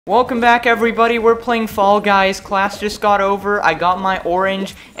Welcome back, everybody. We're playing Fall Guys. Class just got over. I got my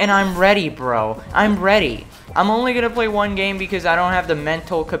orange, and I'm ready, bro. I'm ready. I'm only gonna play one game because I don't have the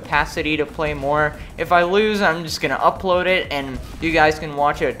mental capacity to play more. If I lose, I'm just gonna upload it, and you guys can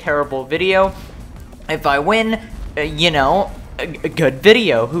watch a terrible video. If I win, a good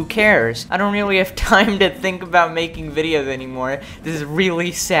video. Who cares? I don't really have time to think about making videos anymore. This is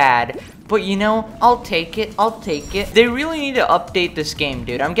really sad. But I'll take it. I'll take it. They really need to update this game,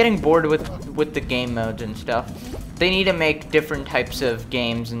 dude. I'm getting bored with the game modes and stuff. They need to make different types of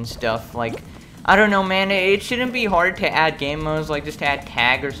games and stuff. Like, I don't know, man. It shouldn't be hard to add game modes, like just add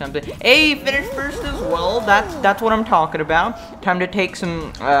tag or something. Hey, finish first as well. That's what I'm talking about. Time to take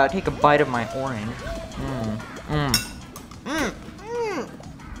take a bite of my orange.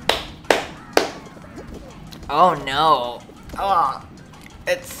 Oh no. Oh.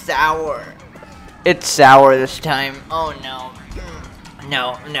 It's sour. It's sour this time. Oh no.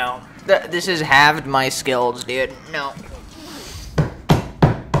 No. This has halved my skills, dude. No.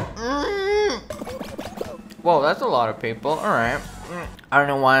 Whoa, that's a lot of people. Alright. I don't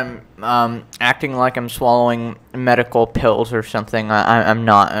know why I'm acting like I'm swallowing medical pills or something. I'm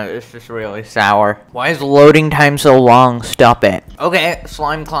not. It's just really sour. Why is loading time so long? Stop it. Okay,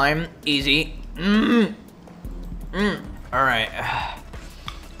 slime climb. Easy. Alright.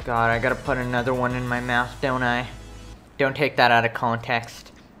 God, I gotta put another one in my mouth, don't I? Don't take that out of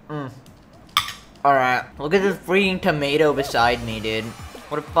context. Alright, look at this freaking tomato beside me, dude.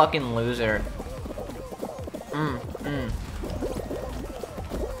 What a fucking loser.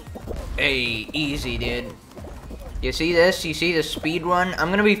 Hey, easy, dude. You see this? You see the speed run? I'm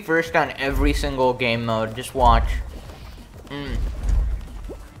gonna be first on every single game mode. Just watch.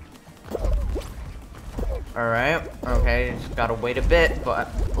 Alright, okay, just gotta wait a bit, but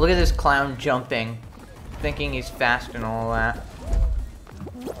look at this clown jumping, thinking he's fast and all that.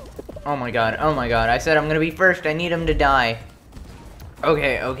 Oh my god, I said I'm gonna be first, I need him to die.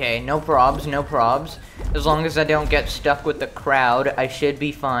 Okay, no probs. As long as I don't get stuck with the crowd, I should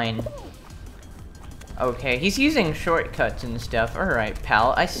be fine. Okay, he's using shortcuts and stuff. Alright,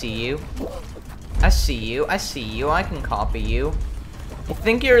 pal, I see you. I can copy you. You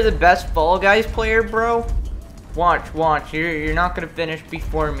think you're the best Fall Guys player, bro? Watch. You're not gonna finish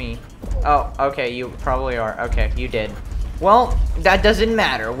before me. Oh, okay, you probably are. Okay, you did. Well, that doesn't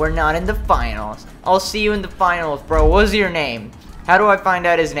matter. We're not in the finals. I'll see you in the finals, bro. What's your name? How do I find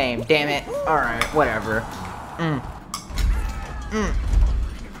out his name? Damn it. Alright, whatever.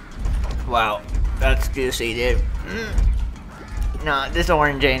 Wow, that's juicy, dude. Nah, this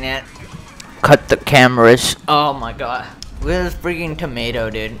orange ain't it. Cut the cameras. Oh my god. Look at this freaking tomato,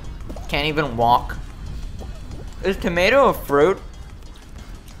 dude. Can't even walk. Is tomato a fruit?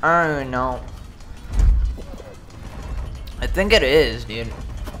 I don't even know. I think it is, dude.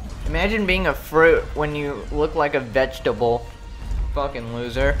 Imagine being a fruit when you look like a vegetable. Fucking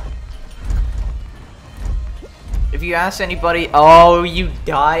loser. If you ask anybody, oh, you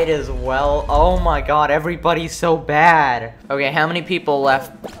died as well. Oh my god, everybody's so bad. Okay, how many people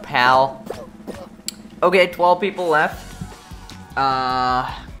left, pal? Okay, 12 people left.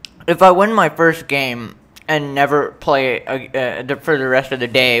 If I win my first game and never play for the rest of the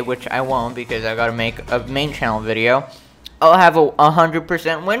day, which I won't because I gotta make a main channel video, I'll have a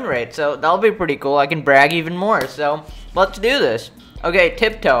 100% win rate, so that'll be pretty cool. I can brag even more, so let's do this. Okay,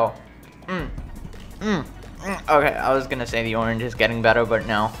 tiptoe. Okay, I was gonna say the orange is getting better, but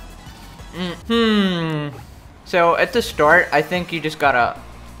no. So at the start, I think you just gotta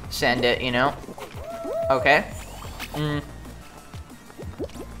send it, Okay.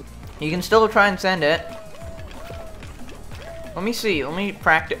 You can still try and send it. Let me see. Let me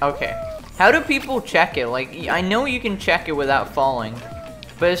practice. Okay. How do people check it? Like, I know you can check it without falling,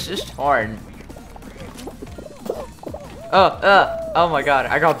 but it's just hard. Oh my god.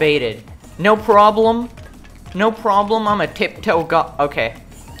 I got baited. No problem. I'm a tiptoe okay.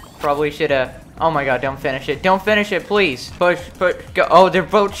 Probably should have. Oh my god, don't finish it. Don't finish it, please. Push, go. Oh, they're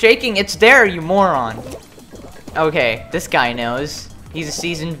both shaking. It's there, you moron. Okay, this guy knows. He's a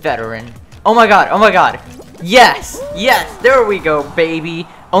seasoned veteran. Oh my god. Yes, there we go, baby.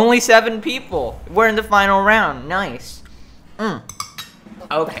 Only 7 people. We're in the final round. Nice.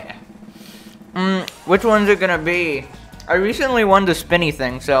 Okay. Which one's it gonna be? I recently won the spinny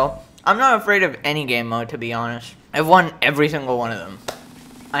thing, so I'm not afraid of any game mode, to be honest. I've won every single one of them.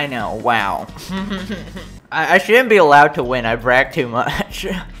 I know, wow. I shouldn't be allowed to win. I brag too much.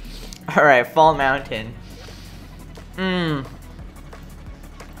 Alright, Fall Mountain.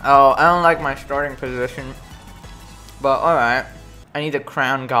 Oh, I don't like my starting position. But alright. I need the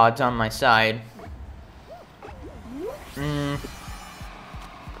crown gods on my side.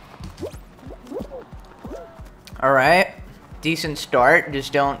 Alright. Decent start.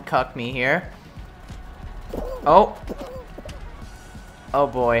 Just don't cuck me here. Oh. Oh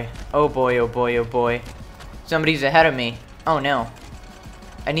boy. Oh boy, oh boy, oh boy. Somebody's ahead of me. Oh no.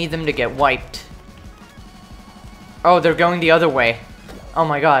 I need them to get wiped. Oh, they're going the other way. Oh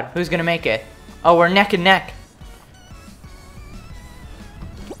my god. Who's gonna make it? Oh, we're neck and neck.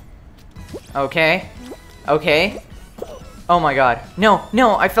 Okay. Okay. Oh my god. No,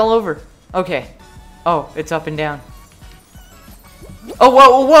 no, I fell over. Okay. Oh, it's up and down. Oh,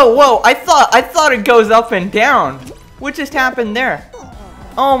 whoa, whoa, whoa! I thought it goes up and down. What just happened there?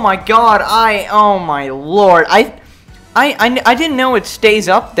 Oh my god! Oh my lord! I didn't know it stays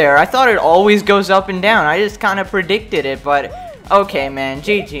up there. I thought it always goes up and down. I just kind of predicted it, but okay, man.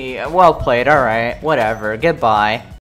 GG. Well played. All right. Whatever. Goodbye.